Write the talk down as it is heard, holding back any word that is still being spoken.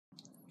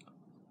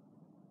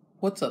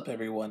What's up,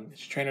 everyone?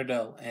 It's Trainer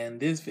Dell, and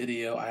this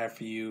video I have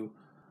for you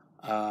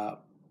uh,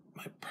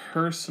 my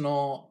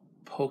personal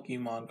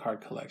Pokemon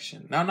card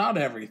collection. Now, not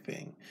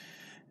everything,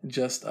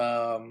 just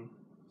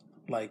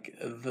like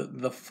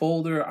the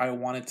folder I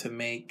wanted to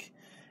make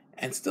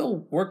and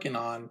still working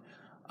on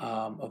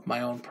of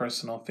my own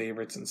personal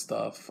favorites and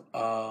stuff.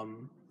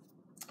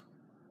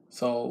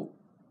 So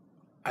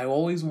I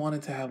always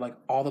wanted to have like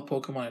all the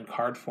Pokemon in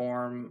card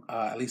form,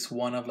 at least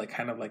one of like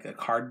kind of like a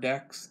card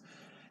decks.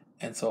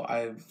 And so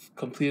I've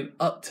completed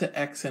up to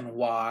X and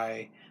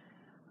Y.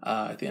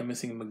 I think I'm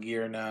missing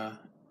Magearna.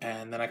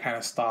 And then I kind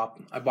of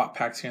stopped. I bought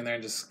packs here and there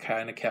and just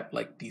kind of kept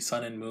like the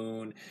Sun and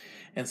Moon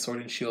and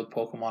Sword and Shield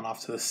Pokemon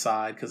off to the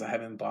side because I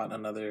haven't bought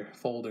another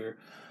folder.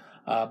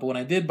 But when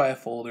I did buy a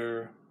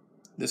folder,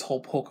 this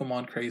whole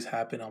Pokemon craze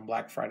happened on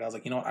Black Friday. I was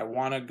like, you know what? I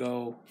want to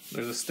go.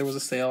 There was a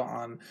sale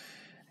on,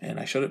 and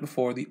I showed it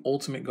before, the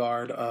Ultimate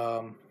Guard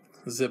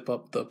zip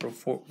up the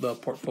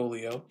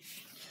portfolio.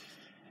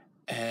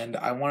 And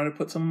I wanted to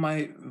put some of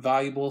my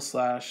valuable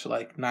 /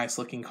 like nice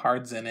looking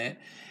cards in it.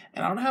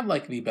 And I don't have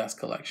like the best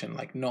collection,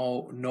 like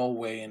no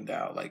way in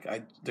doubt. Like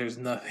there's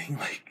nothing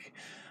like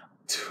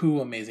too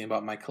amazing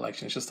about my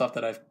collection. It's just stuff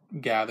that I've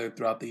gathered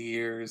throughout the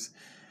years.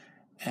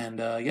 And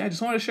yeah, I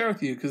just wanted to share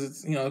with you because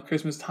it's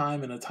Christmas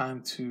time and a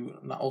time to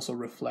also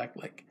reflect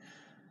like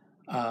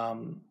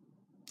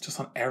just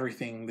on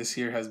everything. This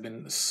year has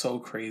been so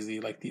crazy,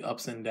 like the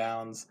ups and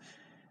downs.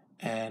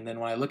 And then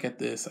when I look at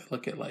this, I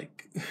look at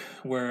like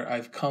where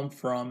I've come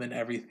from and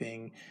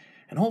everything,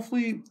 and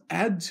hopefully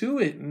add to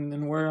it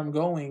and where I'm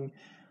going.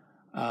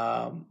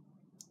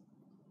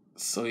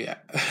 So yeah,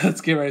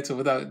 let's get right to it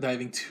without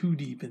diving too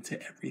deep into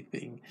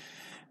everything.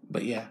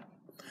 But yeah,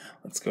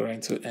 let's go right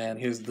into it. And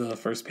here's the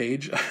first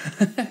page.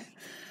 I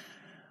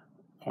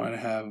want to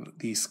have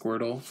the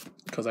Squirtle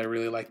because I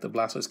really like the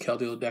Blastoise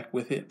Keldeo deck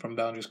with it from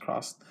Boundaries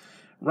Crossed.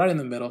 Right in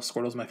the middle,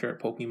 Squirtle's my favorite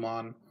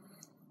Pokemon.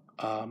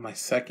 My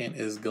second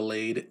is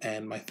Gallade,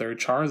 and my third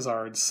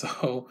Charizard.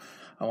 So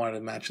I wanted to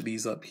match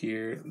these up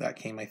here. That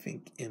came, I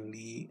think, in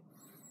the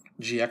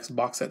GX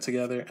box set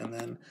together. And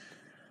then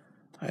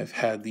I've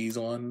had these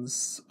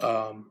ones.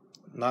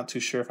 Not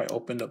too sure if I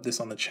opened up this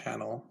on the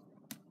channel,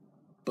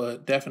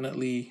 but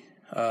definitely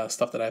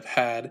stuff that I've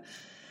had.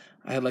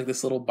 I had like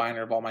this little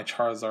binder of all my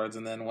Charizards,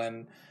 and then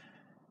when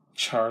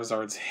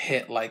Charizards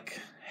hit like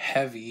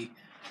heavy,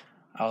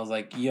 I was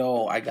like,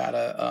 yo, I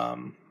gotta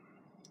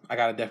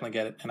definitely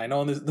get it. And I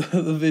know in this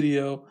the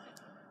video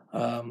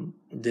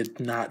did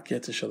not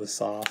get to show this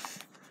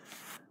off.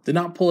 Did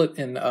not pull it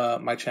in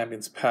my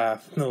Champion's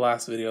Path in the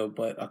last video,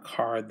 but a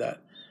card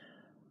that,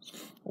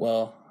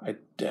 well, I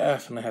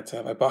definitely had to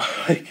have. I bought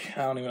like,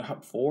 I don't even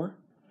have four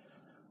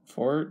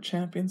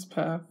Champion's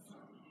Path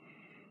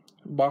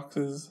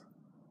boxes.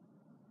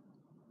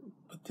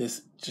 But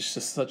this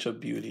just such a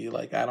beauty.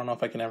 Like, I don't know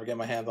if I can ever get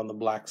my hands on the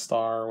Black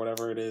Star or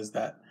whatever it is,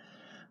 that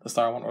the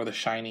Star one, or the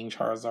Shining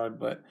Charizard,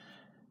 but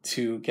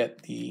to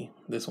get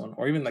this one,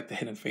 or even like the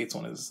Hidden Fates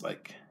one, is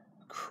like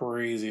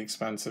crazy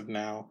expensive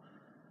now.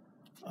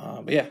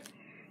 But yeah,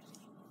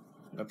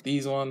 got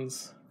these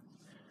ones,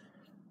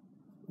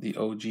 the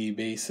OG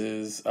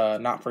bases,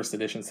 not first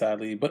edition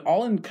sadly, but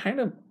all in kind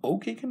of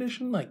okay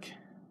condition. Like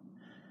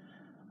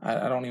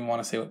I don't even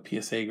want to say what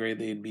PSA grade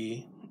they'd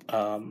be,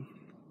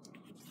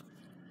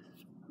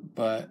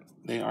 but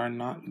they are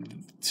not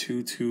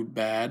too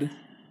bad.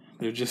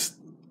 They're just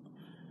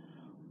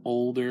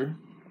older.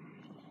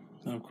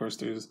 And of course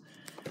there's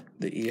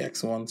the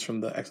EX ones from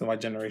the X and Y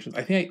generations.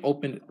 I think I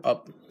opened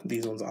up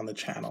these ones on the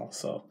channel,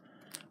 so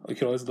we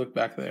could always look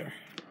back there.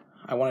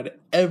 I wanted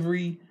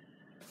every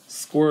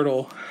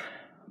Squirtle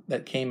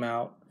that came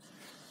out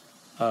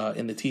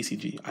in the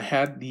TCG. I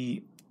had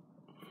the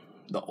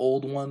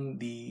old one,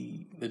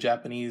 the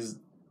Japanese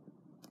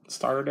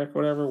starter deck,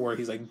 or whatever, where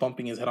he's like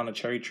bumping his head on a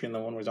cherry tree, and the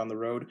one was on the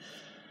road.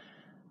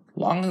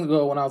 Long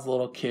ago when I was a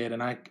little kid,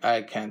 and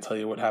I can't tell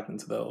you what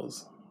happened to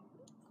those.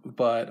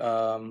 But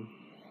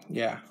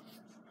yeah,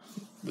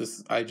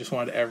 I just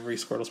wanted every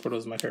Squirtle. Squirtle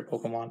is my favorite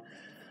Pokemon.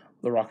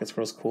 The Rocket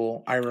Squirtle's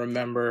cool. I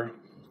remember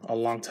a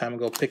long time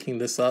ago picking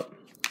this up,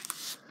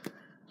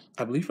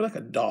 I believe for like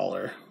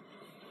 $1.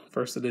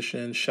 First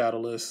edition,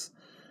 shadowless.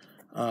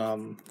 If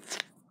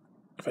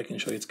I can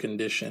show you its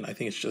condition, I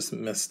think it's just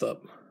messed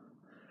up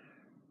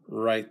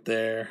right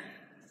there.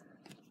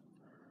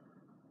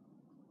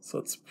 So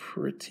it's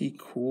pretty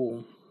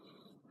cool.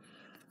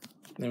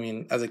 I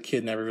mean, as a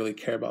kid, never really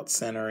cared about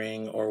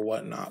centering or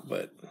whatnot,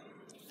 but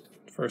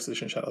first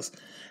edition Shadows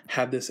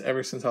had this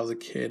ever since I was a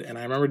kid. And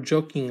I remember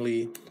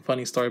jokingly,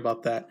 funny story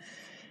about that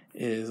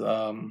is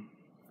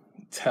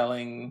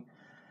telling,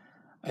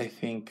 I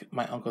think,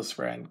 my uncle's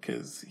friend,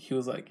 because he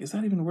was like, is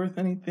that even worth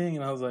anything?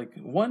 And I was like,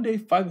 one day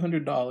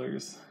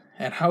 $500.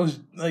 And I was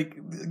like,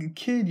 a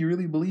kid, you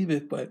really believe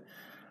it, but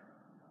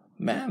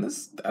man,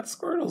 that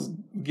Squirtle's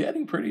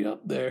getting pretty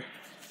up there.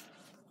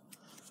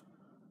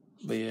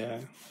 But yeah,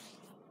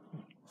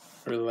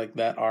 I really like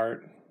that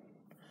art.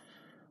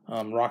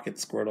 Rocket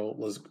Squirtle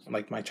was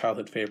like my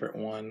childhood favorite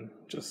one.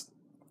 Just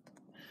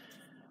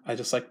I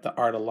just like the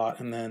art a lot.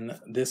 And then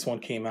this one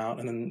came out,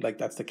 and then like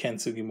that's the Ken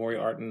Sugimori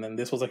art, and then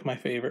this was like my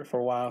favorite for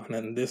a while, and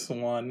then this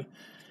one,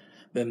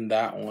 then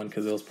that one,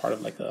 because it was part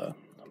of like a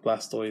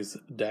Blastoise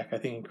deck, I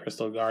think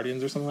Crystal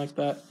Guardians or something like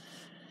that.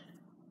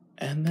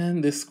 And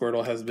then this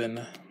Squirtle has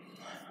been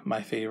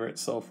my favorite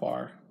so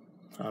far,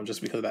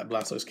 just because of that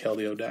Blastoise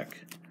Keldeo deck.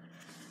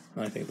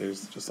 And I think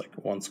there's just like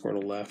one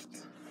Squirtle left,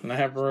 and I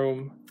have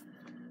room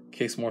in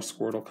case more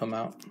Squirtle come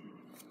out.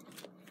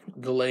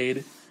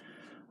 Gallade,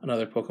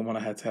 another Pokemon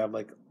I had to have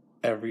like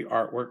every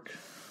artwork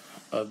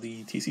of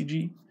the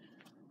TCG.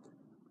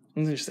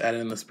 And just add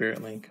in the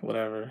Spirit Link,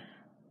 whatever.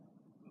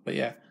 But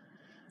yeah,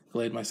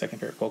 Gallade, my second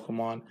favorite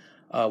Pokemon.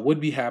 Would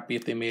be happy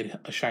if they made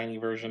a shiny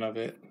version of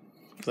it,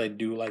 because I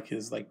do like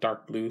his like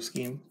dark blue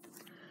scheme.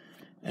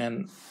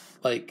 And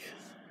like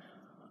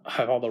I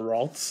have all the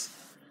Ralts,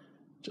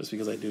 just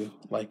because I do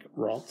like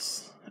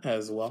Ralts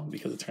as well,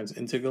 because it turns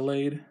into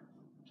Gallade.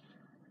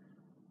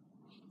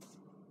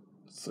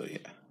 So yeah.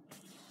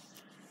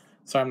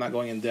 Sorry I'm not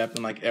going in depth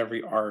in like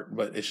every art,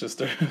 but it's just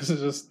this is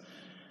just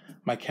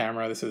my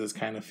camera. This is its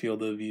kind of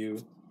field of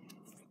view.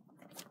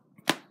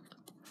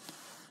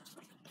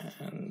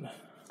 And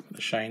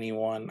the shiny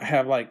one. I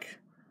have like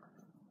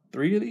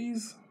 3 of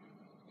these.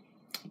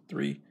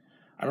 3.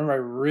 I remember I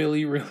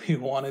really, really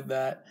wanted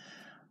that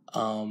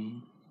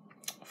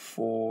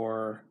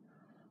for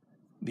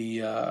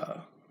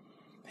the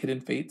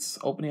Hidden Fates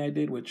opening I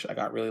did, which I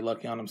got really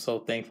lucky on. I'm so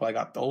thankful I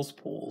got those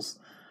pulls.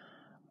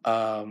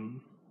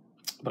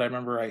 But I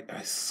remember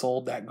I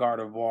sold that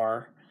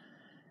Gardevoir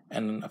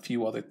and a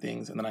few other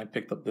things, and then I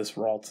picked up this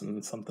Ralts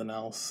and something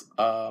else.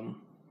 But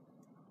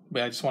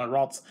I just wanted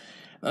Ralts.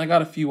 And I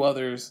got a few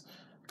others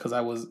because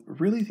I was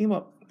really thinking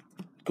about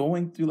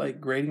going through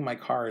like grading my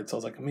cards. So I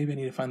was like, maybe I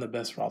need to find the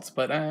best Ralts,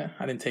 but I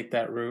didn't take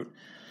that route.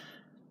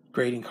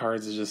 Grading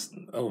cards is just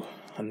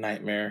a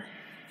nightmare.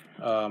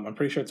 I'm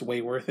pretty sure it's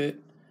way worth it,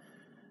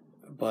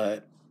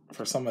 but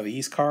for some of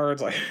these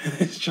cards, like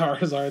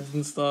Charizards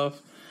and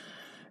stuff,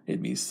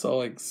 it'd be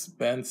so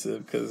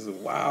expensive because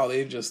wow,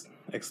 they've just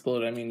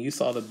exploded. I mean, you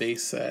saw the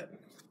base set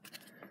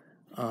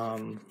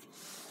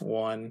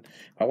one.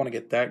 If I want to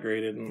get that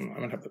graded, I'm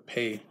gonna have to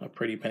pay a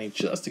pretty penny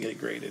just to get it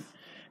graded,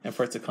 and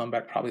for it to come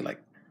back probably like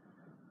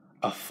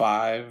a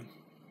 5,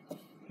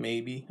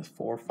 maybe a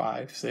 4,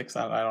 5, 6.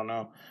 I don't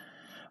know.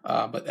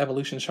 But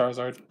Evolution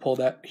Charizard, pulled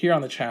that here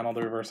on the channel.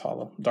 The Reverse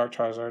Holo Dark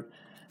Charizard,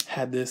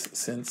 had this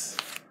since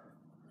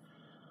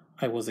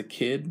I was a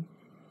kid,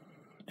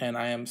 and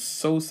I am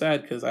so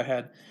sad because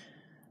I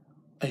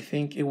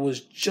think it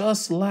was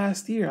just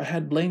last year, I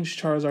had Blaine's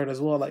Charizard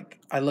as well. Like,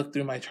 I looked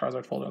through my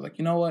Charizard folder, I was like,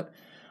 you know what?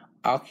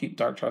 I'll keep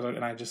Dark Charizard,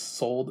 and I just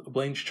sold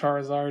Blaine's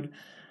Charizard.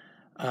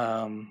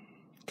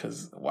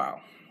 Because,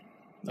 wow.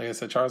 Like I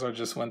said, Charizard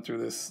just went through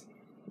this,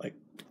 like,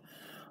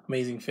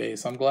 amazing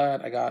phase. So I'm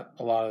glad I got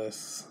a lot of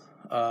this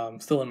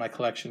still in my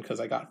collection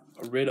because I got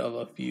rid of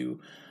a few.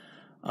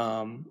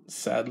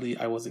 Sadly,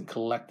 I wasn't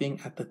collecting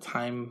at the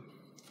time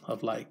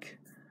of, like,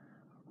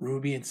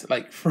 Ruby, and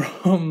like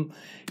from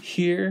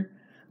here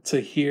to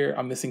here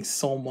I'm missing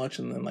so much,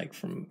 and then like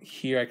from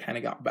here I kind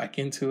of got back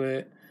into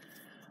it.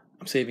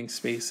 I'm saving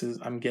spaces.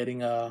 I'm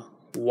getting a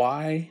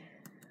Y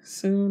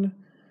soon,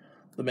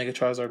 the Mega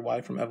Charizard Y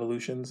from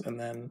Evolutions, and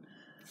then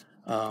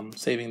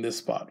saving this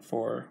spot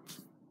for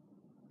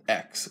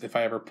X if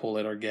I ever pull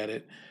it or get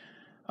it.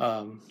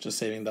 Just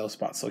saving those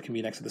spots so it can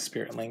be next to the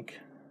Spirit Link.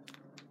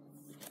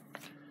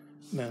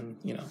 And then,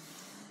 you know,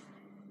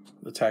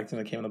 the tag team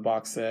that came in the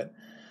box set.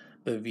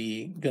 The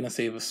V, gonna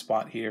save a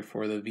spot here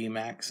for the V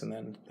Max, and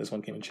then this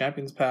one came in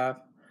Champion's Path.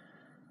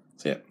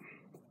 So yeah.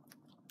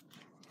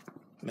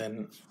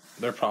 Then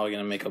they're probably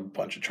gonna make a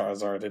bunch of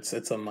Charizard. It's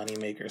a money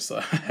maker, so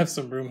I have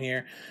some room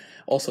here.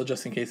 Also,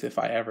 just in case if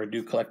I ever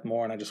do collect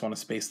more and I just want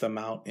to space them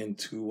out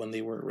into when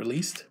they were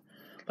released,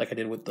 like I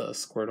did with the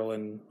Squirtle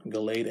and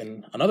Gallade,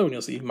 and another one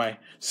you'll see, my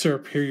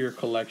Superior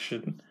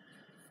collection.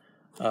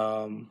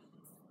 As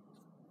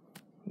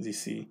you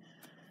see,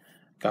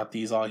 got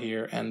these all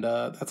here, and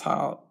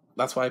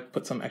that's why I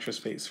put some extra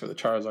space for the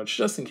Charizards,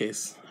 just in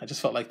case. I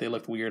just felt like they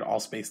looked weird all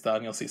spaced out,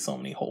 and you'll see so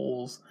many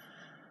holes.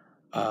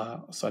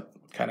 So I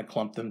kind of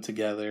clumped them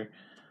together.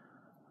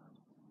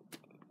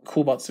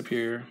 Cool about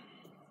Superior.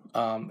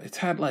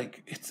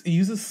 It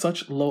uses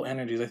such low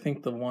energies. I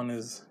think the one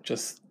is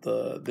just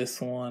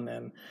this one,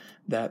 and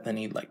that they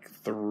need like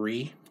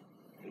 3.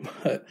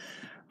 But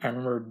I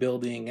remember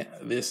building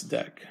this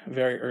deck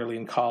very early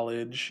in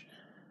college.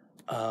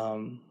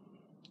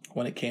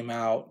 When it came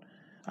out,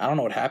 I don't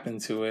know what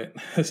happened to it.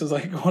 This is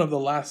like one of the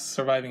last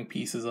surviving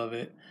pieces of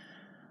it.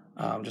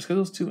 Just because it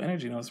was 2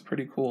 energy, and it was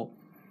pretty cool.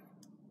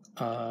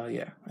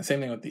 Yeah,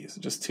 same thing with these,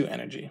 just 2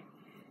 energy.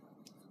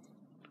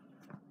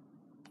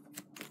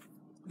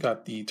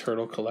 Got the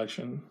Turtle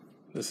collection.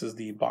 This is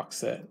the box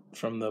set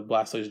from the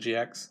Blastoise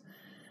GX.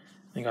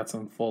 And got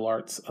some full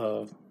arts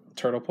of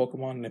Turtle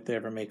Pokemon, and if they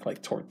ever make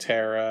like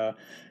Torterra,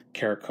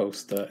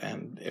 Caracosta,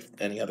 and if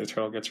any other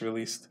turtle gets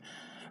released,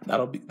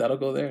 that'll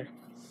go there.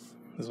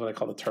 This is what I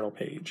call the turtle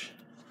page.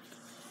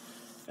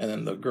 And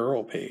then the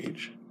girl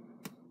page.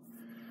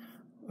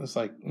 It's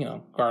like, you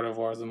know,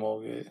 Gardevoir,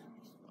 Zemolga,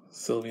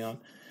 Sylveon.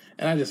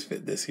 And I just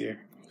fit this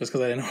here, just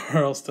because I didn't know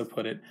where else to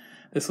put it.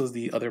 This was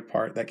the other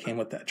part that came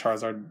with that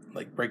Charizard,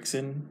 like, Breaks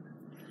In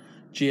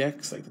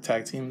GX, like the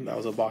tag team. That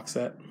was a box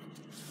set.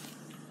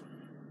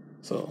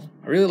 So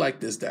I really like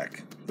this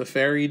deck. The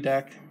Fairy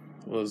deck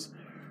was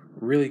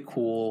really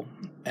cool,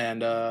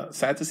 and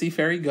sad to see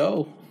Fairy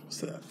go.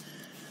 So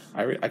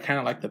I kind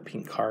of like the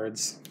pink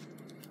cards,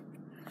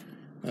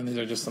 and these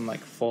are just some like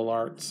full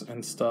arts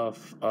and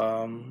stuff.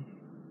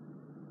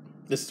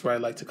 This is where I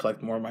like to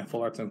collect more of my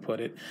full arts and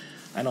put it.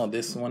 I know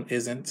this one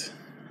isn't.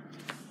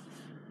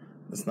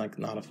 It's like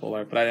not a full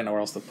art, but I didn't know where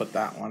else to put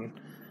that one.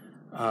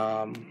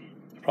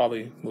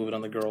 Probably move it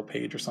on the girl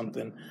page or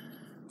something.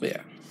 But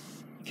yeah,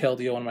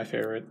 Keldeo, one of my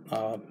favorite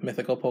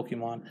mythical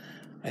Pokemon.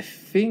 I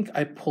think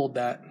I pulled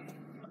that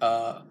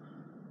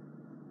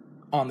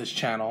on this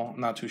channel. I'm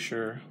not too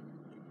sure.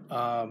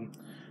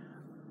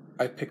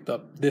 I picked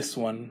up this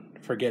one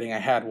forgetting I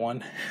had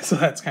one, so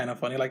that's kind of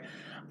funny. Like,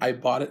 I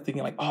bought it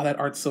thinking like, oh, that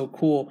art's so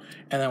cool,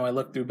 and then when I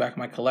looked through back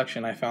my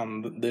collection, I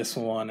found this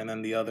one and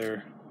then the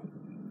other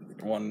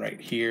one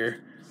right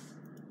here.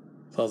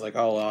 So I was like,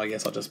 oh well, I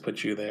guess I'll just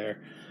put you there.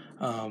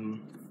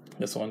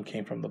 This one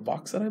came from the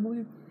box set, I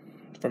believe,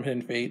 from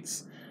Hidden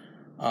Fates.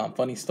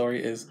 Funny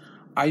story is,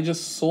 I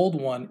just sold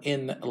one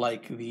in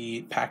like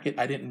the packet.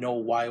 I didn't know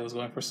why it was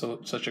going for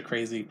such a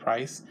crazy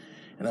price.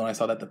 And then when I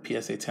saw that the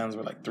PSA 10s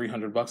were like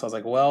 $300, I was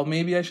like, well,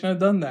 maybe I shouldn't have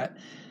done that.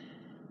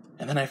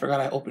 And then I forgot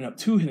I opened up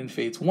 2 Hidden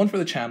Fates, one for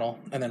the channel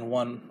and then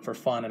one for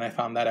fun. And I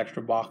found that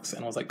extra box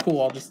and was like,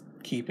 cool, I'll just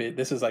keep it.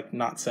 This is like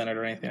not centered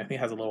or anything. I think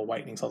it has a little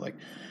whitening. So I was like,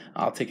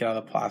 I'll take it out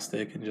of the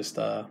plastic and just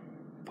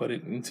put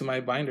it into my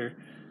binder.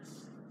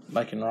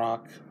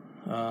 Lycanroc,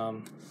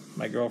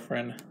 my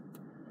girlfriend,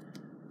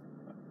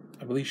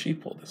 I believe she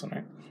pulled this one,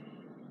 right?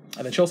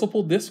 And then she also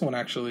pulled this one,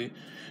 actually.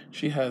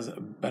 She has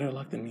better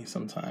luck than me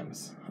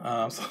sometimes.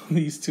 So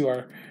these two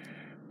are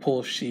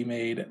pulls she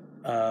made.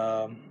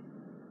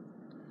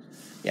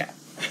 Yeah,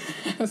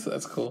 so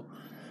that's cool.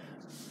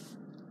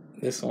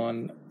 This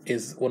one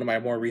is one of my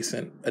more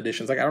recent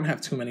additions. Like, I don't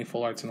have too many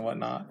full arts and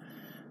whatnot,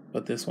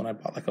 but this one I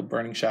bought like a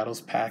Burning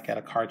Shadows pack at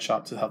a card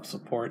shop to help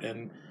support,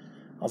 and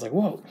I was like,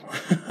 whoa,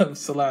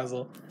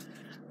 Salazzle.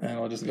 And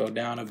we'll just go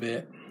down a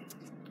bit.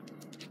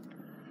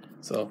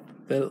 So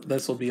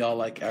this will be all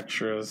like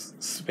extras,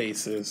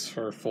 spaces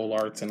for full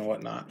arts and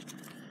whatnot.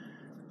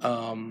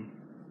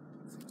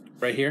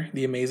 Right here,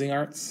 the Amazing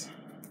Arts.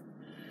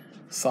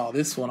 Saw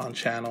this one on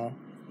channel,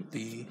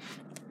 the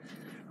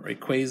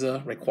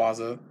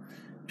Rayquaza,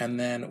 and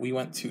then we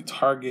went to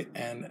Target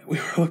and we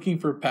were looking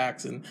for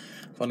packs. And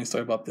funny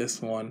story about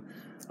this one,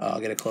 I'll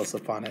get a close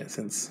up on it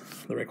since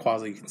the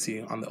Rayquaza you can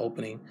see on the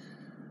opening.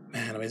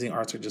 Man, Amazing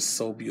Arts are just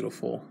so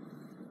beautiful.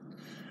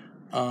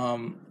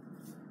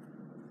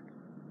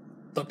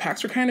 The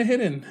packs were kind of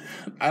hidden.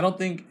 I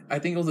think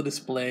it was a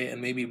display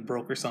and maybe it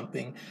broke or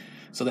something,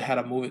 so they had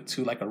to move it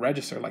to like a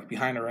register, like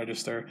behind a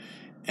register,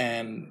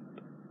 and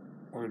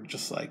we're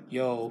just like,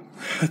 yo,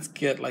 let's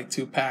get like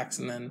 2 packs,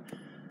 and then,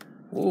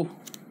 whoa,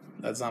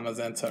 that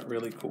Zamazenta,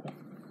 really cool.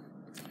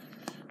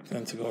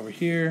 Then to go over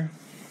here,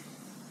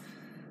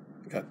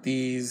 got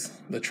these,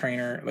 the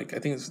trainer, like I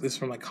think this is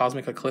from like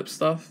Cosmic Eclipse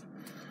stuff.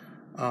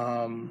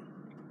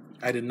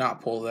 I did not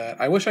pull that.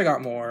 I wish I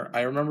got more.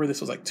 I remember this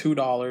was like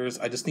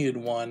 $2. I just needed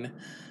one.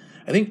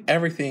 I think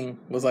everything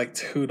was like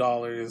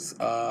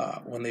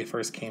 $2 when they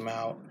first came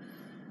out.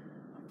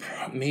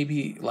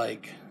 Maybe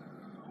like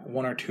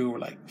 1 or 2 were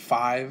like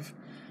 $5.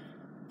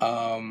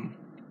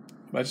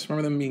 But I just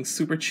remember them being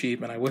super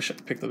cheap, and I wish I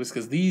picked up this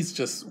because these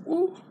just,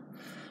 woo,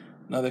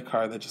 another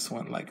card that just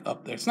went like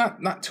up there. It's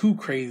not too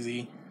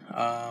crazy,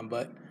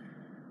 but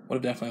would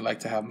have definitely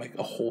liked to have like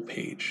a whole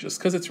page just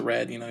because it's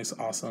red. You know, it's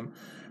awesome.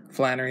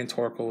 Flannery and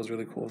Torkoal was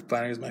really cool.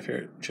 Flannery is my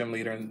favorite gym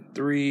leader. And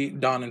 3,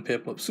 Dawn and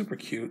Piplup, super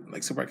cute,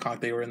 like super iconic.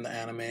 They were in the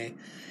anime.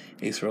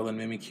 Acerola and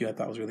Mimikyu, I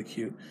thought was really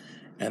cute.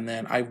 And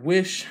then I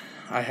wish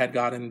I had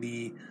gotten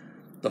the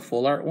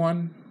full art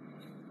one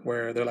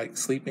where they're like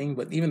sleeping,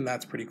 but even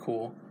that's pretty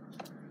cool.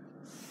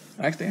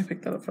 Actually, I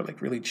picked that up for like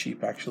really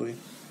cheap, actually.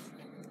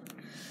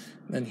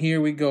 Then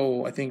here we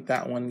go. I think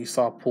that one you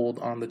saw pulled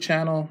on the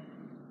channel.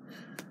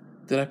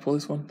 Did I pull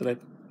this one? Did I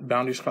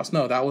Boundaries Cross?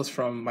 No, that was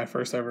from my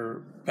first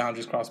ever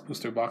Boundaries Cross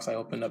booster box I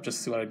opened up just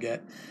to see what I'd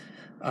get.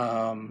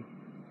 Yeah,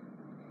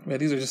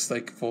 these are just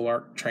like full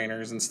art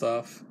trainers and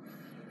stuff.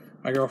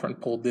 My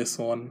girlfriend pulled this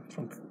one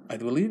from, I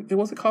believe it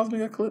was a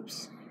Cosmic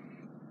Eclipse.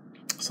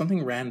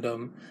 Something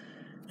random,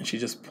 and she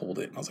just pulled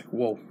it. I was like,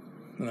 whoa.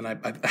 And then I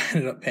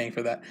ended up paying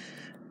for that.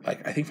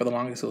 Like, I think for the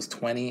longest it was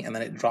 20, and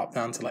then it dropped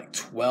down to like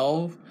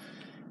 12.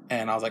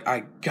 And I was like,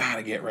 I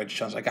gotta get red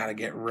chunks. I gotta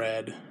get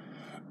red.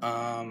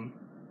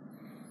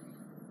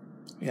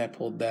 Yeah, I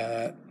pulled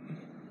that.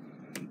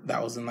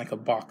 That was in like a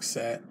box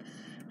set,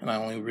 and I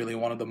only really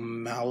wanted the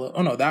Mallow.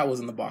 Oh no, that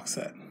was in the box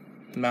set.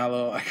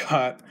 Mallow I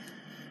got,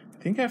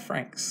 I think at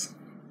Frank's.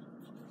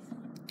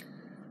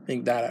 I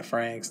think that at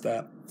Frank's,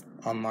 that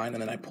online,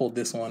 and then I pulled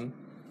this one.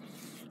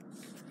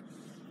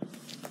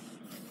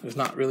 There's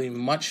not really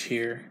much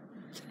here.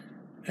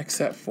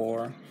 except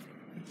for,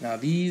 now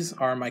these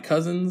are my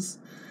cousin's.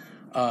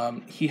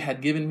 He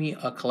had given me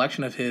a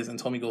collection of his and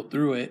told me to go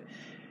through it.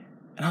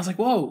 And I was like,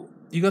 whoa,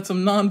 you got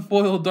some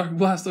non-foil Dark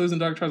Blastoise and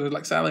Dark Charizard.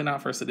 Like, sadly,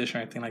 not first edition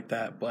or anything like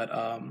that. But,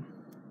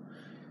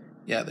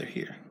 yeah, they're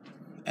here.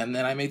 And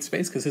then I made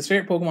space because his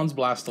favorite Pokemon's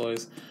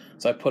Blastoise.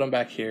 So I put him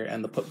back here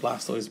and put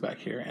Blastoise back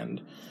here.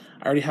 And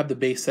I already have the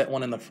base set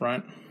one in the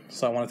front.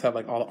 So I wanted to have,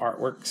 like, all the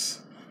artworks.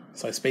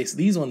 So I spaced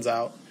these ones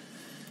out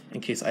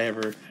in case I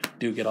ever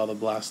do get all the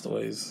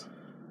Blastoise.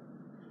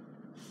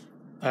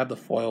 I have the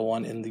foil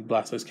one in the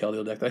Blastoise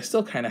Keldeo deck that I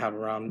still kind of have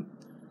around.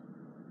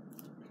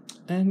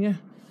 And yeah.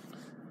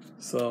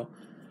 So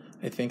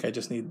I think I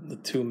just need the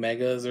 2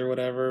 Megas or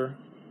whatever.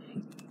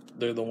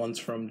 They're the ones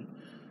from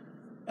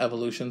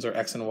Evolutions or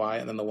X and Y,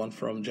 and then the one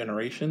from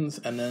Generations.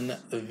 And then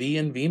the V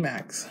and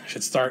VMAX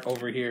should start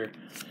over here.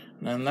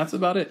 And that's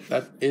about it.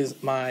 That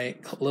is my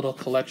little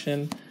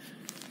collection.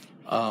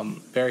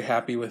 Very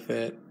happy with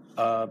it.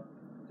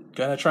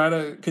 Gonna try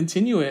to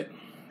continue it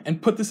and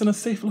put this in a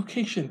safe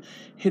location,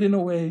 hidden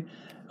away,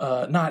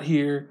 not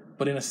here,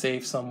 but in a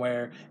safe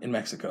somewhere in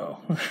Mexico.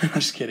 I'm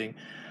just kidding.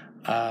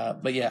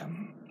 But yeah,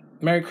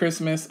 Merry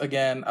Christmas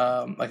again.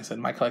 Like I said,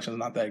 my collection is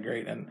not that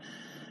great, and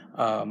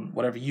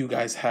whatever you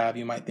guys have,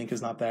 you might think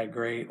is not that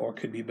great or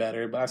could be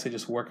better. But I say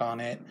just work on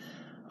it,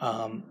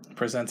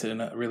 present it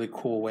in a really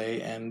cool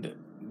way, and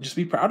just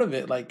be proud of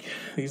it. Like,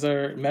 these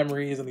are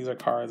memories and these are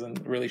cards,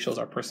 and really shows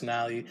our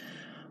personality.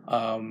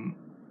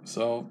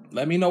 So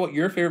let me know what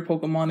your favorite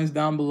Pokemon is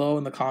down below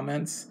in the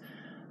comments.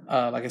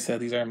 Like I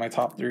said, these are my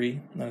top 3,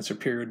 and then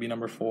Serperior would be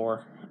number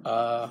 4.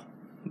 But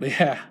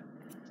yeah,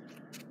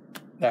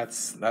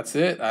 that's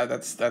it.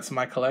 That's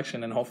my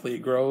collection, and hopefully it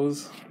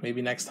grows.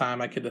 Maybe next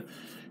time I could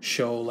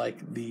show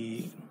like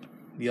the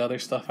other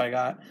stuff I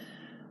got.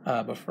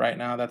 But for right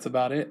now, that's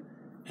about it.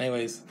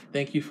 Anyways,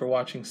 thank you for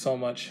watching so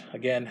much.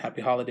 Again,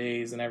 happy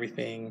holidays and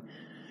everything.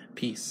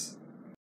 Peace.